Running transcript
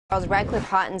Radcliffe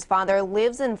Houghton's father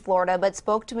lives in Florida but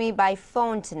spoke to me by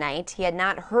phone tonight. He had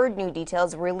not heard new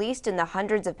details released in the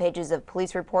hundreds of pages of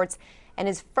police reports and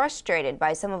is frustrated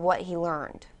by some of what he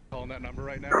learned. Calling that number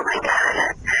right now. Oh my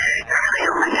God.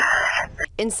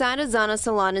 Inside a Zana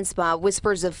salon and spa,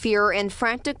 whispers of fear and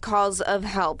frantic calls of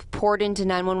help poured into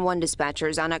 911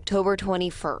 dispatchers on October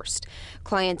 21st.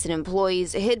 Clients and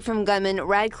employees hid from gunman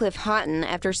Radcliffe Houghton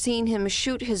after seeing him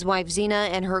shoot his wife Zena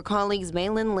and her colleagues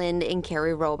Malin Lind and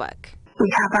Carrie Roebuck.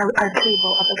 We have our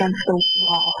table up against the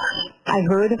wall. I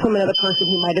heard from another person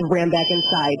he might have ran back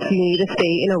inside. So you need to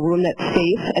stay in a room that's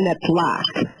safe and that's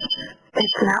locked.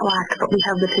 It's not locked, but we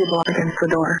have the table up against the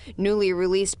door. Newly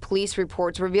released police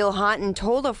reports reveal Houghton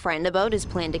told a friend about his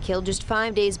plan to kill just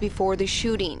 5 days before the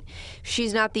shooting.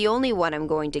 "She's not the only one I'm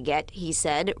going to get," he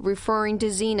said, referring to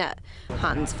Zena.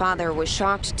 Houghton's father was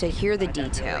shocked to hear the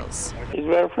details. It's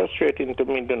very frustrating to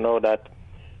me to know that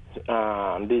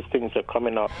these things are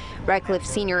coming up. Radcliffe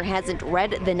Sr. hasn't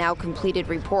read the now completed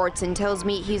reports and tells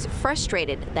me he's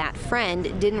frustrated that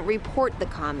friend didn't report the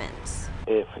comments.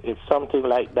 If something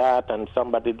like that and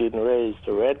somebody didn't raise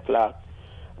the red flag,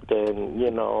 then,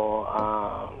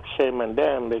 shame on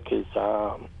them because,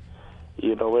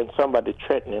 when somebody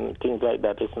threatening things like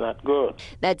that, it's not good.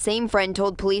 That same friend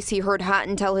told police he heard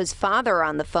Houghton tell his father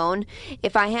on the phone,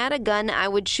 "If I had a gun, I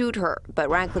would shoot her." But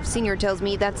Radcliffe Sr. tells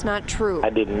me that's not true. I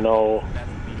didn't know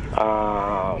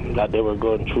that they were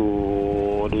going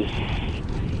through this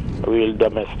real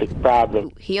domestic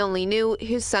problem. He only knew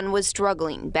his son was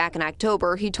struggling. Back in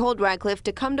October, he told Radcliffe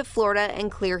to come to Florida and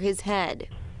clear his head.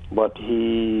 But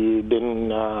he didn't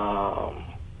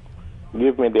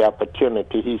give me the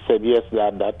opportunity. He said, "Yes,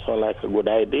 Dad, that sounds like a good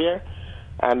idea."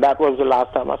 And that was the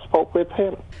last time I spoke with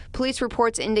him. Police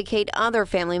reports indicate other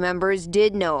family members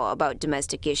did know about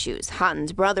domestic issues.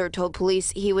 Houghton's brother told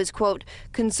police he was, quote,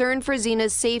 concerned for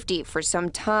Zena's safety for some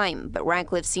time, but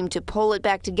Radcliffe seemed to pull it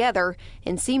back together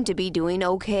and seemed to be doing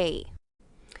okay.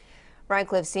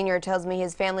 Radcliffe Sr. tells me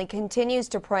his family continues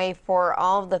to pray for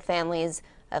all of the families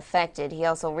affected. He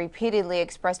also repeatedly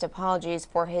expressed apologies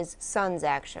for his son's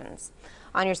actions.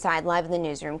 On your side, live in the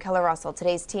newsroom, Keller Russell,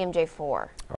 today's TMJ4.